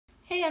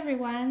Hey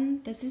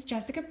everyone, this is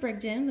Jessica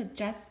Brigden with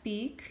Jess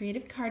B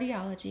Creative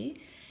Cardiology,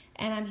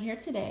 and I'm here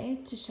today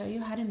to show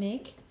you how to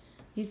make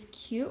these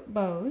cute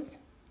bows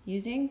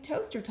using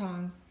toaster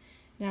tongs.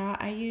 Now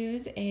I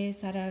use a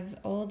set of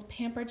old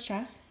Pampered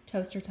Chef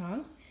toaster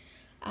tongs.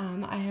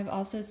 I have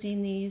also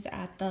seen these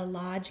at the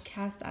Lodge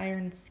cast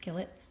iron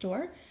skillet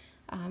store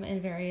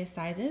in various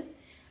sizes.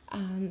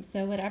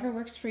 So whatever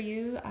works for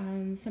you.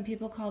 Some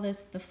people call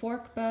this the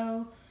fork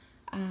bow.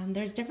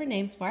 There's different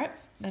names for it,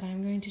 but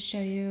I'm going to show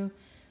you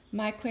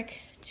my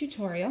quick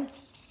tutorial.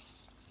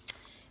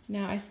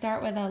 Now I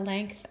start with a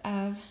length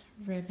of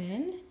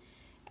ribbon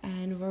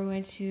and we're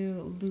going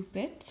to loop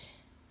it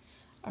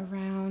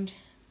around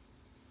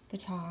the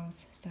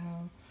tongs. So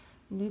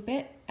loop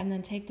it and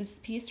then take this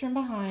piece from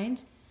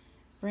behind,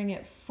 bring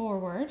it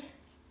forward,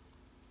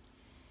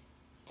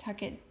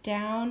 tuck it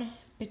down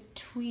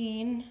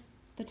between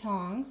the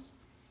tongs,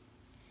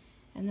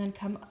 and then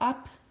come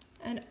up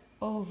and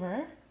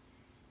over.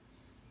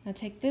 Now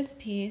take this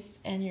piece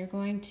and you're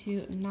going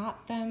to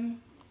knot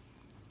them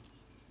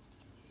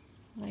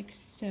like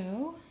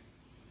so,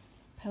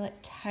 pull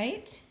it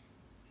tight,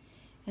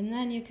 and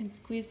then you can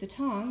squeeze the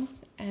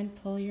tongs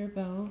and pull your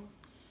bow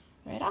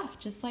right off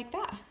just like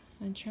that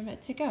and trim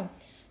it to go.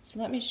 So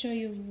let me show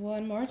you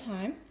one more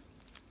time.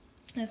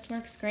 This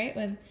works great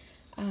with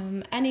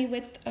any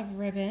width of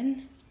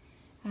ribbon.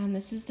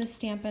 This is the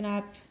Stampin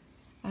Up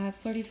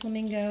Flirty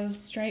Flamingo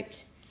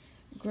striped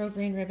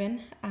grosgrain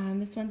ribbon.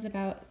 This one's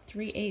about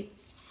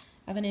 3/8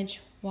 of an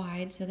inch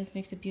wide, so this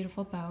makes a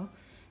beautiful bow.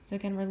 So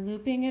again, we're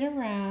looping it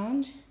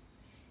around,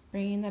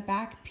 bringing the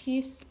back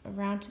piece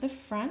around to the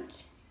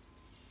front,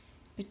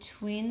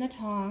 between the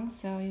tongs,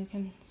 so you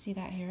can see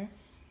that here.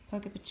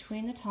 Poke it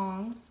between the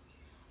tongs,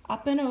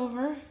 up and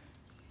over,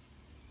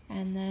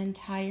 and then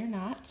tie your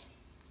knot.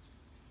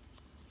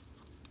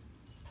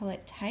 Pull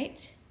it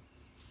tight,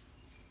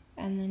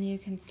 and then you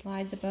can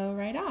slide the bow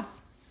right off.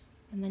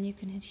 And then you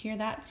can adhere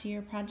that to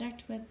your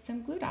project with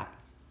some glue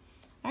dots.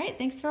 All right,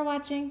 thanks for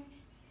watching.